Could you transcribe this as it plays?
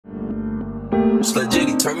Slut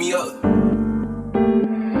Jitty, turn me up.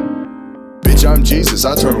 Bitch, I'm Jesus,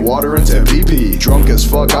 I turn water into PP. Drunk as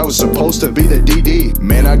fuck, I was supposed to be the DD.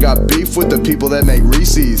 Man, I got beef with the people that make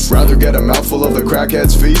Reese's. Rather get a mouthful of the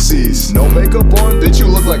crackhead's feces. No makeup on, bitch, you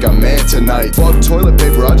look like a man tonight. Fuck toilet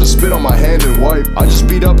paper, I just spit on my hand and wipe. I just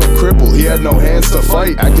beat up a cripple, he had no hands to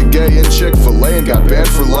fight. Acted gay in Chick-fil-A and got banned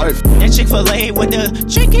for life. That Chick-fil-A with the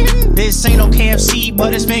chicken. This ain't no KFC,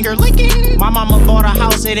 but it's finger licking. My mama bought a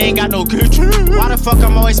house, it ain't got no kitchen. Why the fuck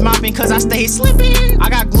I'm always mopping? Cause I stay slipping. I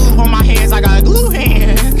got glue on my hands, I got a glue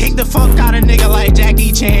hand. Kick the fuck out a nigga like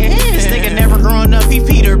Jackie Chan. This nigga never growing up, he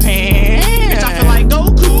Peter Pan. Bitch, I feel like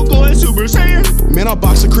Goku going Super Saiyan. Man, I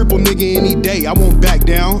box a crippled nigga any day, I won't back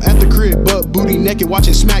down. At the crib, butt booty naked,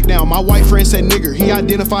 watching SmackDown. My white friend said nigger, he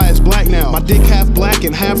identify as black now. My dick half black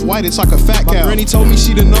and half white, it's like a fat cow. My granny told me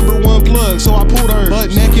she the #1 plug, so I pulled her. Butt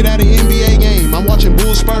naked at an NBA game, I'm watching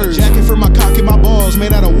Bulls Spurs. Jacket for my cock and my balls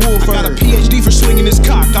made out of wool fur. I got a PhD for swinging this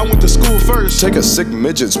cock, I went to school first. Take a sick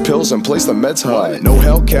midget's pills and place the meds high. No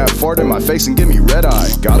Hellcat, fart in my face and give me red eye.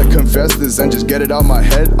 Gotta confess this and just get it out my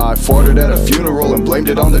head. I farted at a funeral and blamed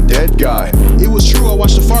it on the dead guy. It was true, I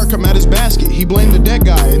watched the fart come out his basket. He blamed the dead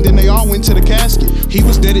guy, and then they all went to the casket. He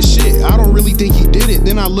was dead as shit, I don't really think he did it.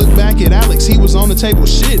 Then I look back at Alex, he was on the table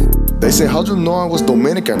shitting. They say, how'd you know I was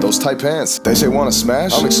Dominican, those tight pants? They say, wanna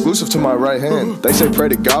smash? I'm exclusive to my right hand. They say, pray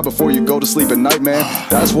to God before you go to sleep at night, man.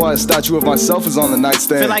 That's why a statue of myself is on the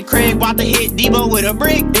nightstand. Feel like Craig about to hit Debo with a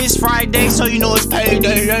brick. It's Friday, so you know it's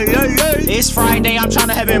payday. It's Friday, I'm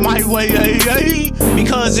tryna have it my way.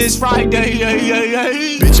 Because it's Friday.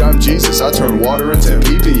 Bitch, I'm Jesus, I turn water into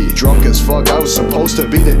PP. Drunk as fuck, I was supposed to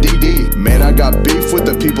be the DD. Man, I got beef with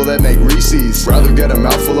the people that make Reese's. Rather get a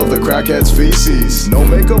mouthful of the crackhead's feces. No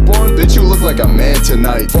makeup on, bitch, you look like a man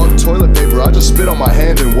tonight. Fuck toilet paper, I just spit on my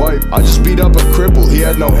hand and wipe. I just beat up a cripple, he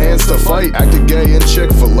had no hands to fight. Acted gay in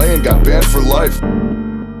Chick-fil-A and got banned for life.